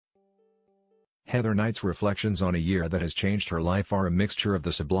Heather Knight's reflections on a year that has changed her life are a mixture of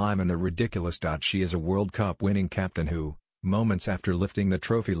the sublime and the ridiculous. She is a World Cup winning captain who, moments after lifting the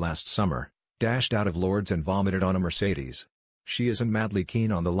trophy last summer, dashed out of Lord's and vomited on a Mercedes. She isn't madly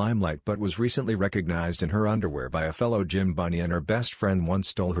keen on the limelight but was recently recognized in her underwear by a fellow gym bunny, and her best friend once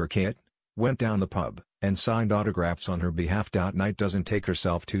stole her kit, went down the pub, and signed autographs on her behalf. Knight doesn't take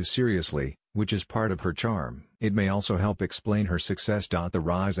herself too seriously, which is part of her charm. It may also help explain her success. The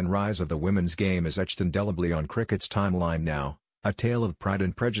rise of the women's game is etched indelibly on cricket's timeline now, a tale of pride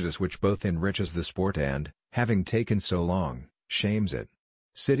and prejudice which both enriches the sport and, having taken so long, shames it.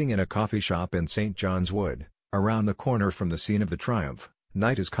 Sitting in a coffee shop in St. John's Wood, around the corner from the scene of the triumph,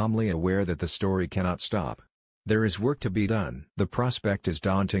 Knight is calmly aware that the story cannot stop. There is work to be done. The prospect is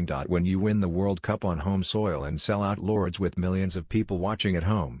daunting. When you win the World Cup on home soil and sell out Lord's with millions of people watching at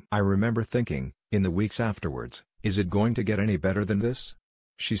home. I remember thinking, in the weeks afterwards, is it going to get any better than this?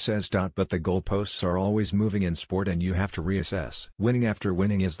 She says. But the goalposts are always moving in sport and you have to reassess. Winning after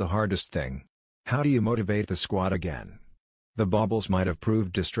winning is the hardest thing. How do you motivate the squad again? The baubles might have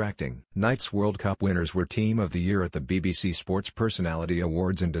proved distracting. Knight's World Cup winners were Team of the Year at the BBC Sports Personality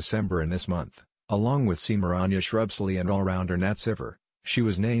Awards in December, and this month, along with Simran Shrubsoli and all-rounder Nat Sifar, she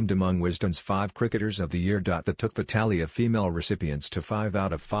was named among Wisden's 5 Cricketers of the Year. That took the tally of female recipients to 5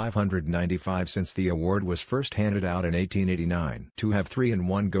 out of 595 since the award was first handed out in 1889. To have 3 in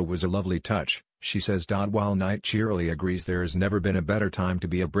one go was a lovely touch, she says. While Knight cheerily agrees there has never been a better time to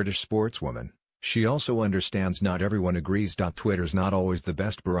be a British sportswoman, she also understands not everyone agrees. Twitter's not always the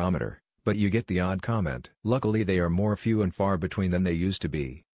best barometer, but you get the odd comment. Luckily they are more few and far between than they used to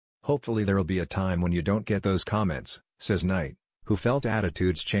be. Hopefully there'll be a time when you don't get those comments, says Knight, who felt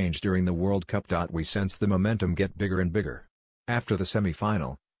attitudes change during the World Cup. We sensed the momentum get bigger and bigger. After the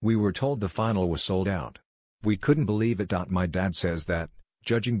semi-final, we were told the final was sold out. We couldn't believe it. My dad says that,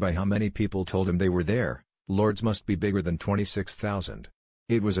 judging by how many people told him they were there, Lord's must be bigger than 26,000.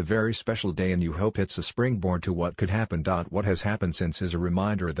 It was a very special day and you hope it's a springboard to what could happen. What has happened since is a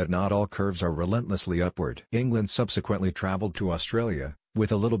reminder that not all curves are relentlessly upward. England subsequently travelled to Australia,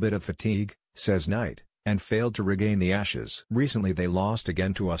 with a little bit of fatigue, says Knight, and failed to regain the Ashes. Recently they lost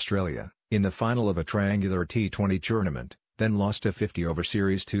again to Australia, in the final of a triangular T20 tournament, then lost a 50-over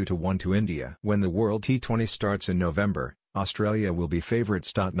series 2-1 to India. When the World T20 starts in November, Australia will be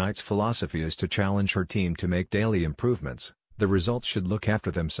favourites. Knight's philosophy is to challenge her team to make daily improvements. The results should look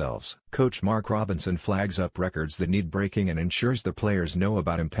after themselves. Coach Mark Robinson flags up records that need breaking and ensures the players know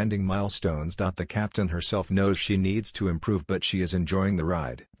about impending milestones. The captain herself knows she needs to improve but she is enjoying the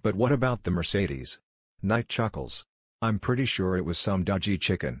ride. But what about the Mercedes? Knight chuckles. I'm pretty sure it was some dodgy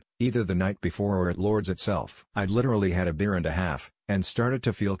chicken, either the night before or at Lord's itself. I'd literally had a beer and a half, and started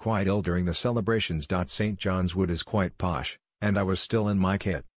to feel quite ill during the celebrations. St. John's Wood is quite posh, and I was still in my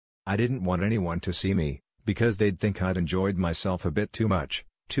kit. I didn't want anyone to see me, because they'd think I'd enjoyed myself a bit too much,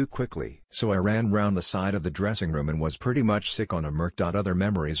 too quickly. So I ran round the side of the dressing room and was pretty much sick on a Merc. Other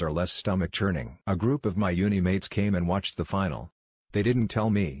memories are less stomach-churning. A group of my uni mates came and watched the final. They didn't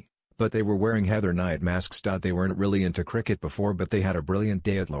tell me, but they were wearing Heather Knight masks. They weren't really into cricket before but they had a brilliant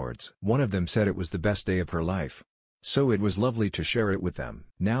day at Lord's. One of them said it was the best day of her life. So it was lovely to share it with them.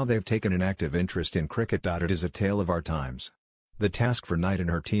 Now they've taken an active interest in cricket. It is a tale of our times. The task for Knight and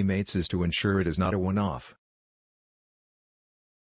her teammates is to ensure it is not a one-off.